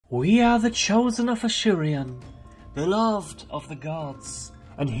We are the chosen of Ashurian, beloved of the gods,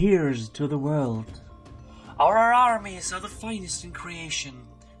 and heirs to the world. Our armies are the finest in creation,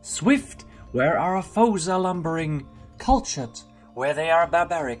 swift where our foes are lumbering, cultured where they are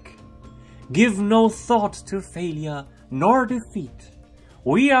barbaric. Give no thought to failure nor defeat.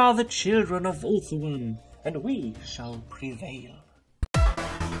 We are the children of Ulthuan, and we shall prevail.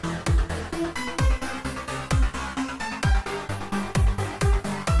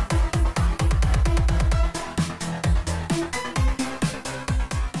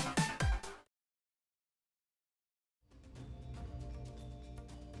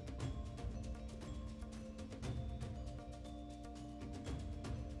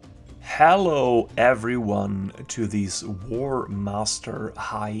 Hello everyone to this Warmaster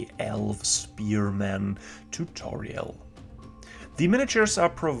High Elf Spearmen tutorial. The miniatures are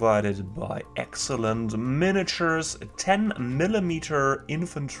provided by Excellent Miniatures 10mm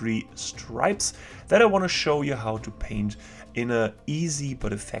infantry stripes that I want to show you how to paint in an easy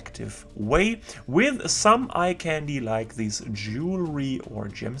but effective way, with some eye candy like these jewelry or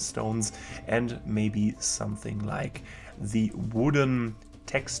gemstones and maybe something like the wooden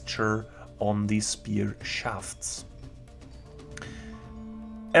texture on the spear shafts.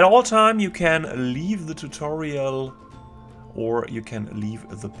 At all time you can leave the tutorial or you can leave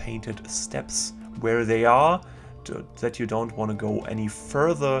the painted steps where they are, that you don't want to go any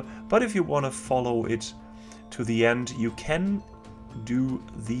further, but if you want to follow it to the end you can do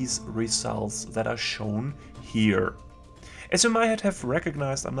these results that are shown here. As you might have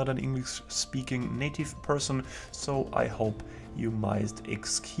recognized, I'm not an English-speaking native person, so I hope you might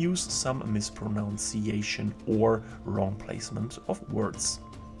excuse some mispronunciation or wrong placement of words.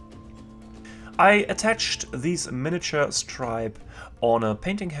 I attached this miniature stripe on a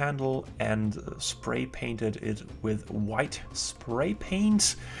painting handle and spray painted it with white spray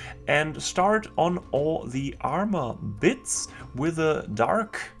paint, and start on all the armor bits with a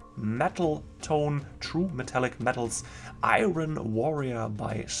dark metal tone, true metallic metals, Iron Warrior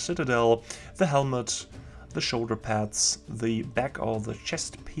by Citadel, the helmet, the shoulder pads, the back of the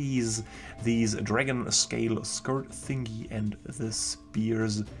chest piece, these dragon scale skirt thingy, and the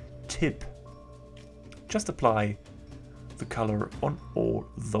spear's tip. Just apply the color on all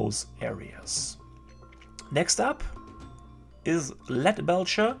those areas. Next up is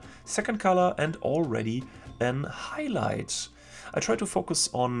Leadbelcher, second color and already an highlight. I try to focus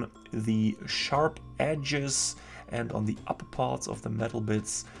on the sharp edges and on the upper parts of the metal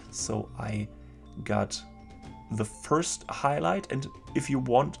bits, so I got the first highlight, and if you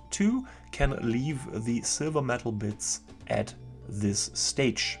want to, can leave the silver metal bits at this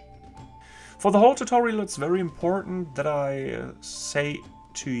stage. For the whole tutorial it's very important that I say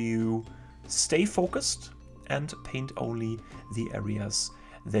to you, stay focused and paint only the areas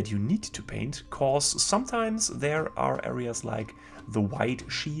that you need to paint, cause sometimes there are areas like the white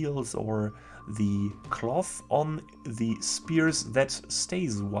shields or the cloth on the spears that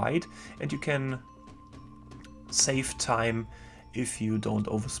stays white, and you can save time if you don't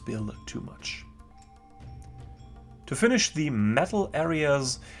overspill too much. To finish the metal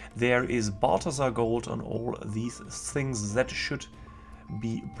areas, there is Balthasar gold on all these things that should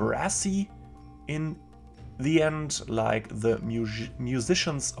be brassy in the end, like the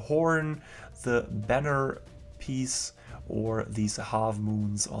musician's horn, the banner piece, or these half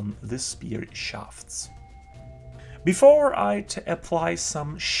moons on the spear shafts. Before I apply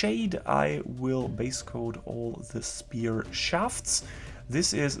some shade, I will base coat all the spear shafts.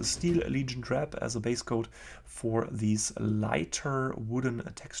 This is Steel Legion Drab as a base coat for these lighter wooden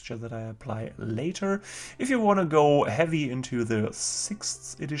texture that I apply later. If you want to go heavy into the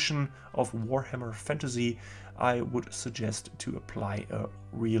 6th edition of Warhammer Fantasy, I would suggest to apply a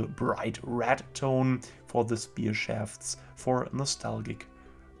real bright red tone for the spear shafts for nostalgic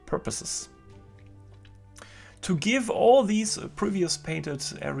purposes. To give all these previous painted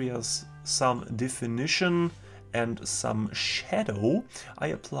areas some definition and some shadow, I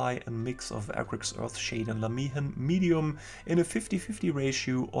apply a mix of Agrax Earthshade and Lahmian medium in a 50-50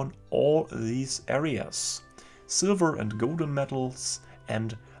 ratio on all these areas. Silver and golden metals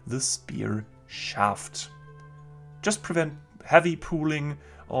and the spear shaft. Just prevent heavy pooling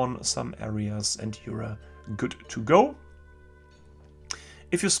on some areas and you're good to go.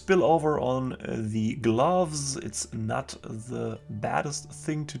 If you spill over on the gloves, it's not the baddest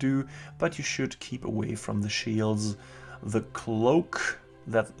thing to do, but you should keep away from the shields, the cloak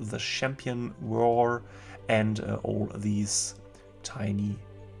that the champion wore, and all these tiny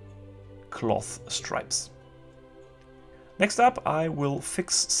cloth stripes. Next up, I will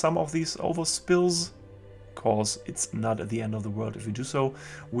fix some of these overspills, cause it's not at the end of the world if you do so,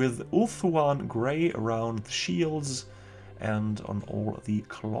 with Ulthuan grey around the shields and on all the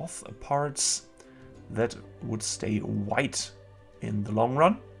cloth parts. That would stay white in the long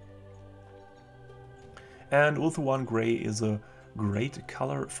run. And Ulthuan grey is a great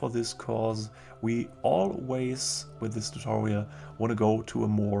color for this cause. We always, with this tutorial, want to go to a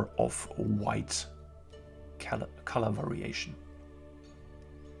more off-white color variation.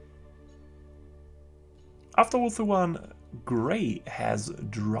 After Ulthuan grey has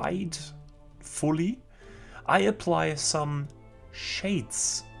dried fully, I apply some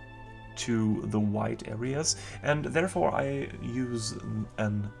shades to the white areas, and therefore I use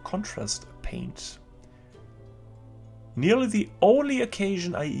an contrast paint. Nearly the only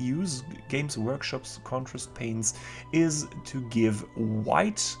occasion I use Games Workshop's contrast paints is to give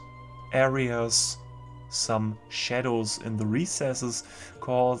white areas some shadows in the recesses,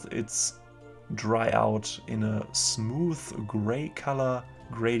 cause it's dry out in a smooth gray color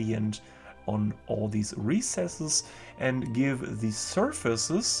gradient on all these recesses, and give the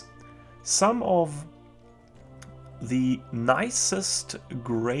surfaces some of the nicest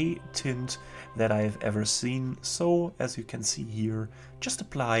gray tint that I've ever seen. So as you can see here, just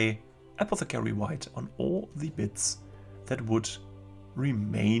apply Apothecary White on all the bits that would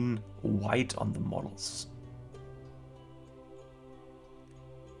remain white on the models.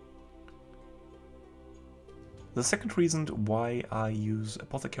 The second reason why I use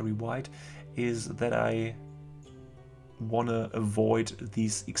Apothecary White is that I want to avoid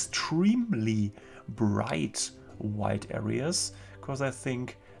these extremely bright white areas, because I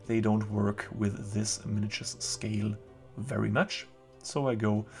think they don't work with this miniature scale very much. So I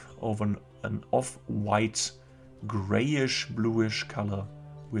go over an off-white, grayish, bluish color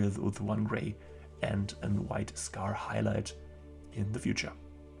with Ulthuan grey and a white scar highlight in the future.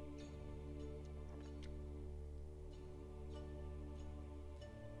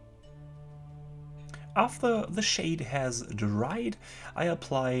 After the shade has dried, I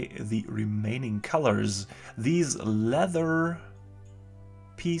apply the remaining colors. These leather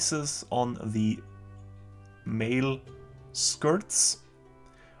pieces on the male skirts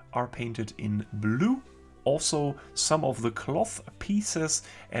are painted in blue. Also, some of the cloth pieces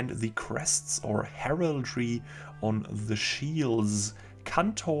and the crests or heraldry on the shields.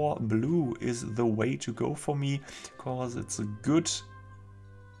 Kantor blue is the way to go for me, because it's a good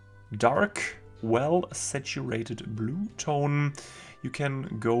dark, well saturated blue tone. You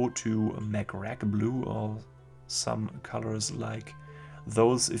can go to Agrax blue or some colors like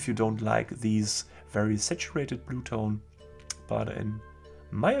those if you don't like these very saturated blue tone. But in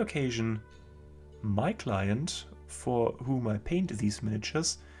my occasion, my client for whom I paint these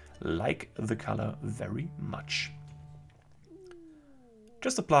miniatures like the color very much.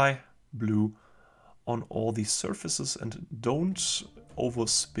 Just apply blue on all these surfaces and don't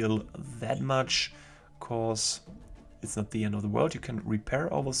overspill that much, cause it's not the end of the world. You can repair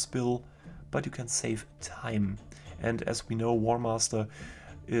overspill, but you can save time. And as we know, Warmaster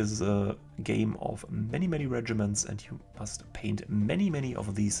is a game of many regiments, and you must paint many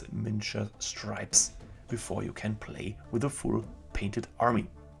of these miniature stripes before you can play with a full painted army.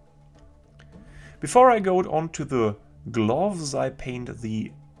 Before I go on to the gloves, I paint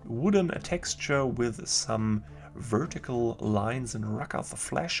the wooden texture with some vertical lines in Rakarth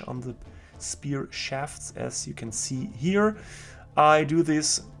flesh on the spear shafts, as you can see here. I do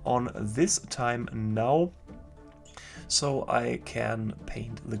this on this time now, so I can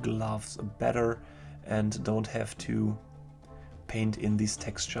paint the gloves better and don't have to paint in this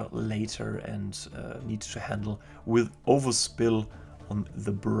texture later and need to handle with overspill on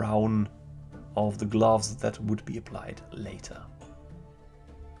the brown of the gloves that would be applied later.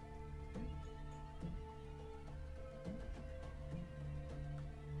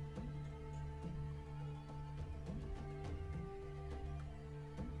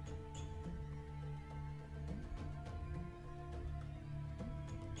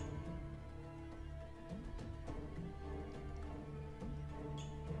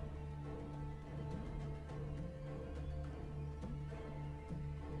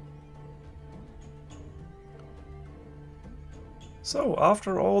 So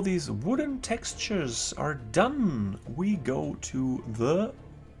after all these wooden textures are done, we go to the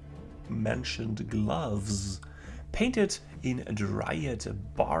mentioned gloves. Painted in Dryad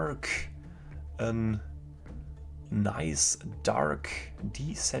bark, a nice dark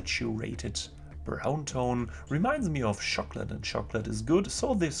desaturated brown tone. Reminds me of chocolate, and chocolate is good,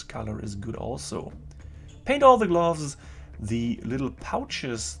 so this color is good also. Paint all the gloves. The little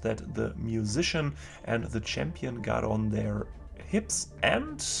pouches that the musician and the champion got on their hips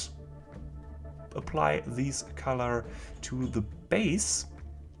and apply this color to the base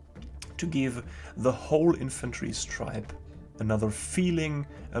to give the whole infantry stripe another feeling,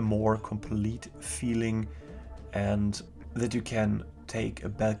 a more complete feeling, and that you can take a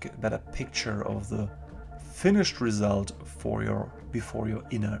better picture of the finished result before your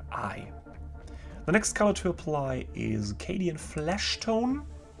inner eye. The next color to apply is Cadian Fleshtone.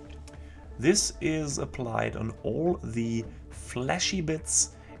 This is applied on all the fleshy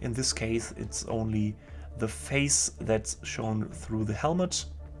bits. In this case, it's only the face that's shown through the helmet.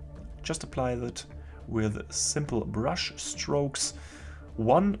 Just apply that with simple brush strokes.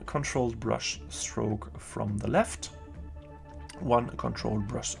 One controlled brush stroke from the left, one controlled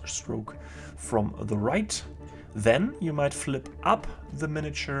brush stroke from the right. Then you might flip up the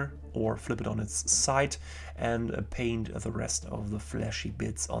miniature or flip it on its side and paint the rest of the fleshy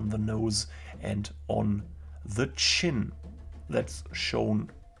bits on the nose and on the chin. That's shown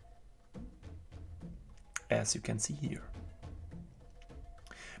as you can see here.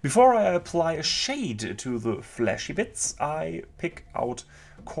 Before I apply a shade to the fleshy bits, I pick out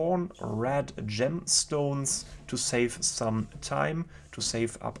Red Gemstones to save some time, to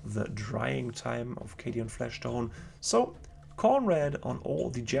save up the drying time of Cadian Fleshtone. So Red on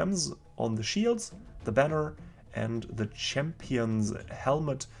all the gems on the shields, the banner, and the champion's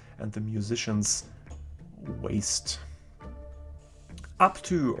helmet and the musician's waist. Up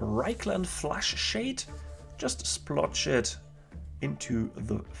to Reikland Fleshshade, just splotch it into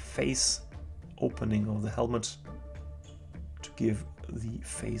the face opening of the helmet to give the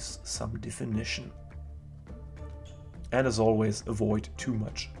face some definition. And as always, avoid too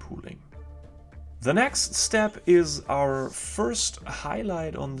much pooling. The next step is our first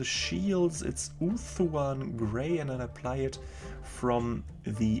highlight on the shields. It's Ulthuan Grey, and then apply it from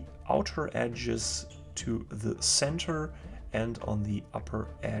the outer edges to the center and on the upper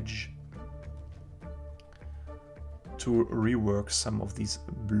edge to rework some of these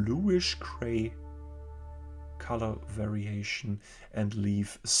bluish gray color variation and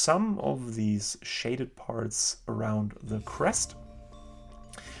leave some of these shaded parts around the crest.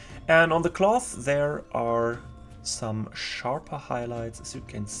 And on the cloth there are some sharper highlights, as you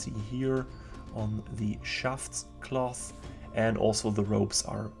can see here on the shafts cloth, and also the ropes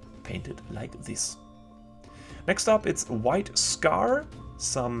are painted like this. Next up, it's White Scar,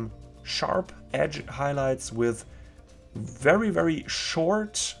 some sharp edge highlights with very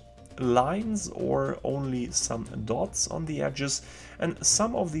short lines or only some dots on the edges, and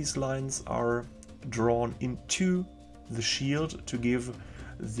some of these lines are drawn into the shield to give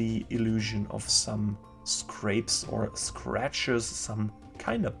the illusion of some scrapes or scratches, some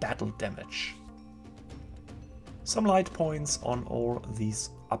kind of battle damage. Some light points on all these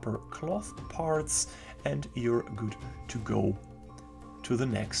upper cloth parts and you're good to go to the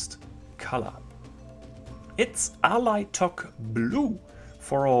next color. It's Alaitoc blue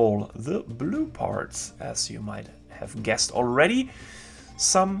for all the blue parts, as you might have guessed already.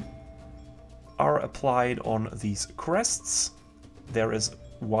 Some are applied on these crests. There is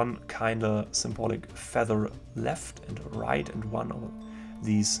one kinda symbolic feather left and right, and one of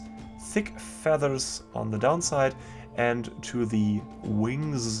these thick feathers on the downside, and to the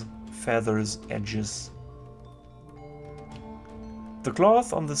wings feathers edges. The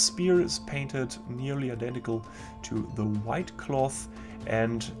cloth on the spear is painted nearly identical to the white cloth,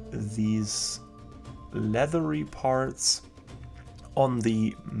 and these leathery parts on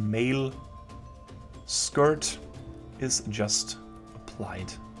the male skirt is just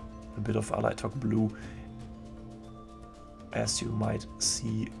applied a bit of Alaitoc blue, as you might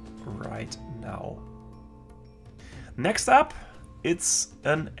see right now. Next up, it's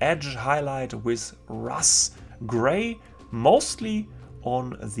an edge highlight with Russ Grey, mostly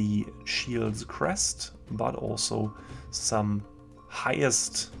on the shield's crest, but also some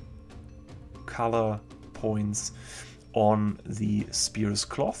highest color points on the spear's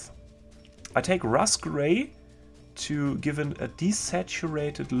cloth. I take Russ Grey to give it a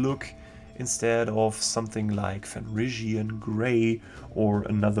desaturated look instead of something like Fenrisian Grey or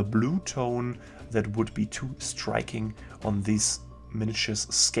another blue tone that would be too striking on this miniature's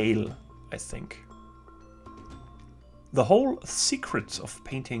scale, I think. The whole secret of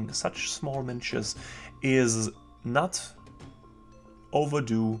painting such small miniatures is not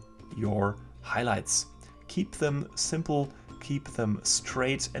overdo your highlights. Keep them simple, keep them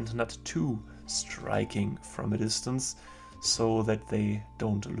straight and not too striking from a distance, so that they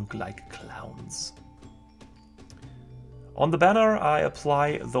don't look like clowns. On the banner I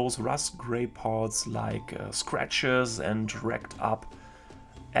apply those rust grey parts like scratches and racked up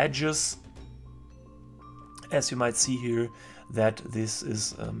edges. As you might see here, that this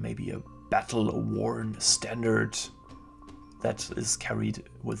is maybe a battle-worn standard that is carried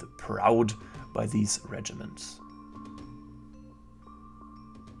with pride by these regiments.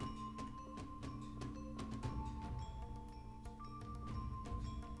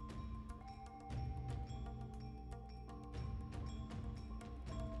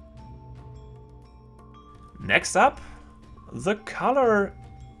 Next up, the color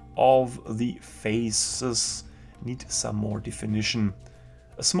of the faces need some more definition.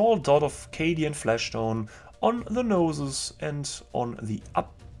 A small dot of Cadian Fleshtone on the noses and on the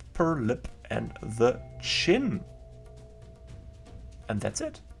upper lip and the chin. And that's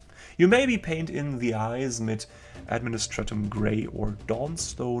it. You maybe paint in the eyes with Administrarum Grey or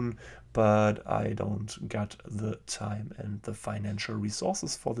Dawnstone, but I don't got the time and the financial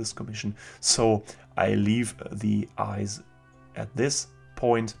resources for this commission, so I leave the eyes at this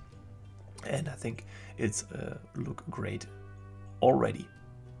point, and I think it's look great already.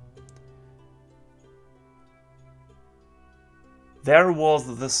 There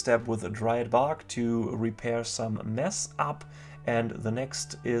was the step with the Dryad bark to repair some mess up, and the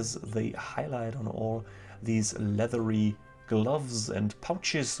next is the highlight on all these leathery gloves and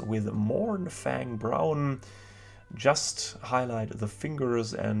pouches with Mournfang brown. Just highlight the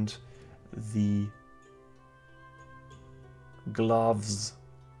fingers and the gloves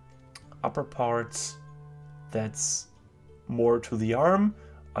upper parts. That's more to the arm.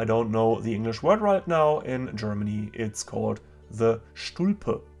 I don't know the English word right now. In Germany it's called the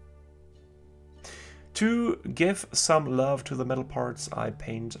Stulpe. To give some love to the metal parts, I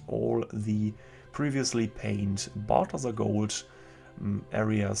paint all the previously painted Balthasar gold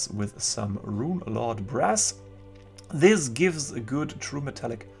areas with some Runelord brass. This gives a good true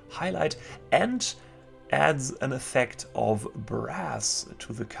metallic highlight and adds an effect of brass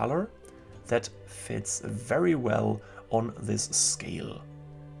to the color that fits very well on this scale.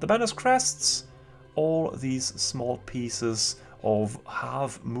 The banner's crests, all these small pieces of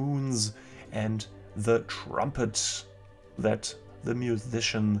half moons, and the trumpet that the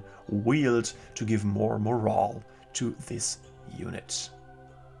musician wield to give more morale to this unit.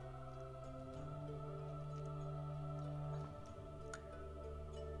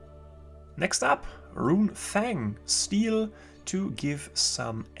 Next up, Runefang steel to give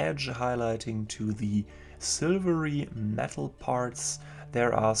some edge highlighting to the silvery metal parts.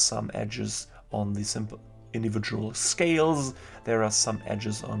 There are some edges on the simple individual scales, there are some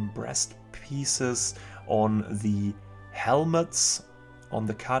edges on breast pieces, on the helmets, on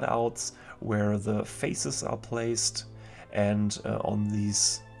the cutouts where the faces are placed, and on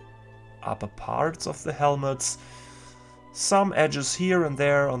these upper parts of the helmets. Some edges here and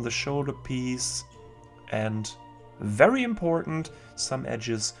there on the shoulder piece, and very important, some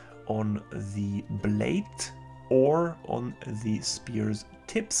edges on the blade or on the spear's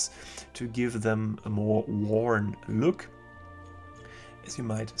tips to give them a more worn look, as you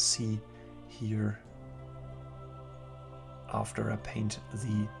might see here after I paint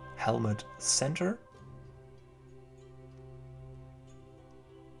the helmet center.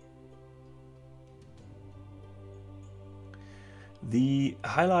 The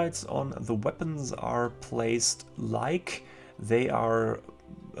highlights on the weapons are placed like they are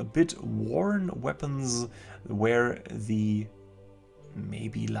a bit worn weapons, where the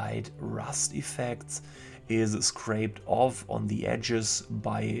maybe light rust effects is scraped off on the edges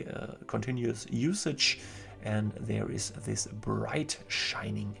by continuous usage, and there is this bright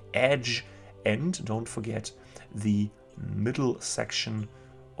shining edge. And don't forget the middle section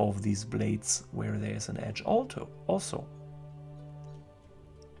of these blades where there's an edge also.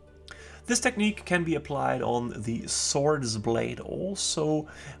 This technique can be applied on the sword's blade also.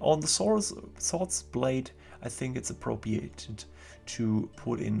 On the sword's blade, I think it's appropriate to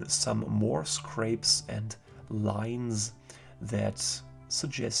put in some more scrapes and lines that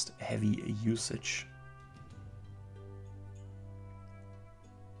suggest heavy usage.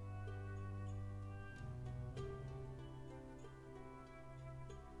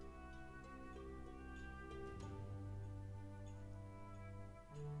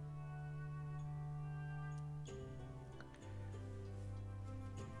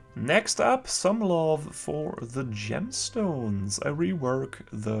 Next up, some love for the gemstones. I rework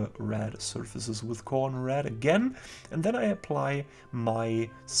the red surfaces with corn red again, and then I apply my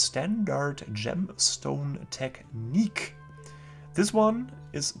standard gemstone technique. This one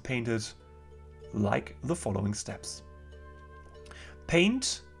is painted like the following steps.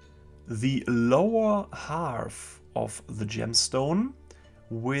 Paint the lower half of the gemstone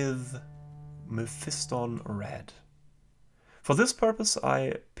with Mephiston red. For this purpose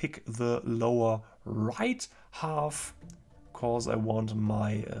I pick the lower right half because I want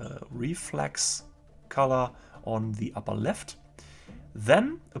my reflex color on the upper left.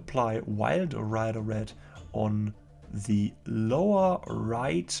 Then apply Wild Rider Red on the lower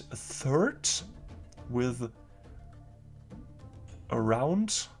right third with a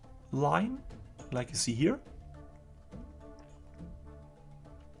round line, like you see here.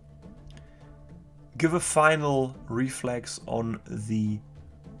 Give a final reflex on the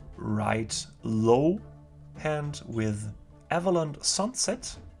right low hand with Avalanche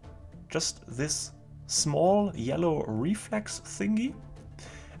Sunset, just this small yellow reflex thingy.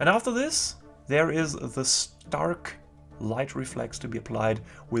 And after this, there is the stark light reflex to be applied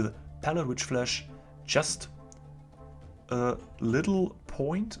with Pallid Witch Flesh, just a little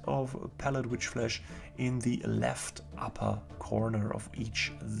point of Pallid Witch Flesh in the left upper corner of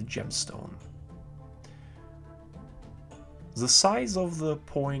each gemstone. The size of the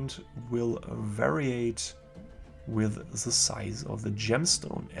point will variate with the size of the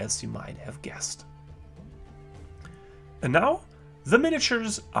gemstone, as you might have guessed. And now the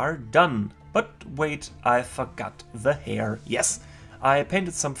miniatures are done. But wait, I forgot the hair. Yes, I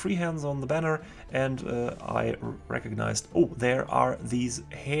painted some freehands on the banner and I recognized, oh, there are these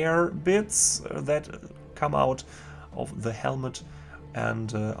hair bits that come out of the helmet,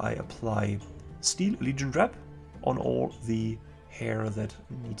 and I apply Steel Legion Drab on all the hair that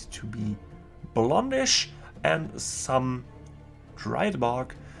need to be blondish and some Dryad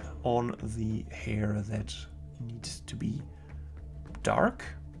bark on the hair that needs to be dark,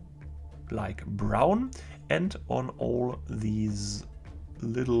 like brown, and on all these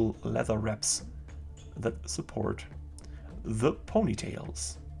little leather wraps that support the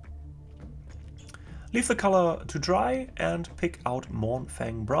ponytails. Leave the color to dry and pick out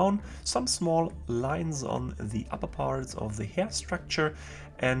Mournfang brown, some small lines on the upper parts of the hair structure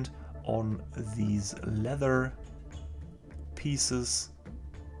and on these leather pieces,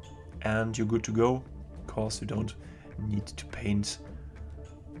 and you're good to go, because you don't need to paint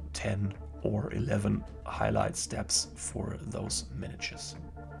 10 or 11 highlight steps for those miniatures.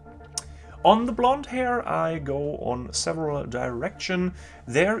 On the blonde hair I go on several directions.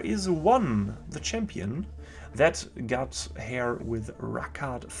 There is one, the champion, that got hair with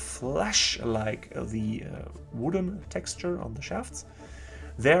Rakarth flesh, like the wooden texture on the shafts.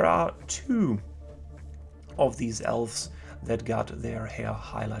 There are two of these elves that got their hair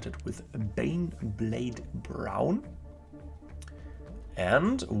highlighted with Baneblade brown,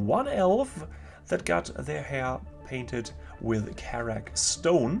 and one elf that got their hair painted with Karak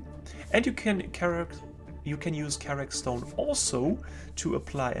stone. And you can use Karak stone also to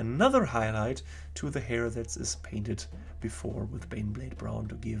apply another highlight to the hair that is painted before with Baneblade brown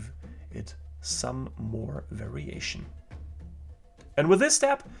to give it some more variation. And with this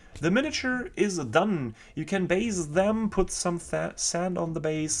step, the miniature is done. You can base them, put some sand on the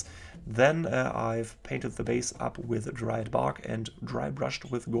base. Then I've painted the base up with Dryad bark and dry brushed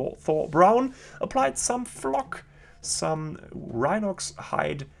with Thor brown. Applied some flock, some Rhinox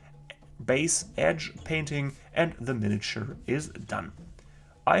hide base edge painting, and the miniature is done.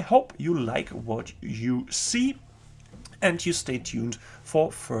 I hope you like what you see, and you stay tuned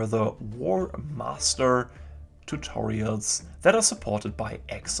for further Warmaster tutorials that are supported by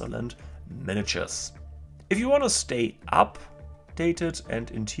excellent miniatures. If you want to stay updated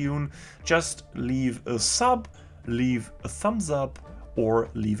and in tune, just leave a sub, leave a thumbs up, or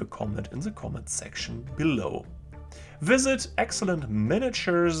leave a comment in the comment section below. Visit Excellent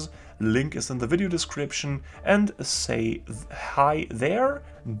Miniatures, link is in the video description, and say hi there,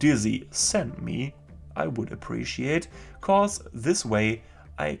 Dizzy send me, I would appreciate, cause this way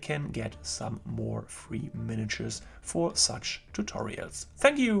I can get some more free miniatures for such tutorials.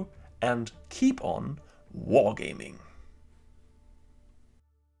 Thank you, and keep on wargaming.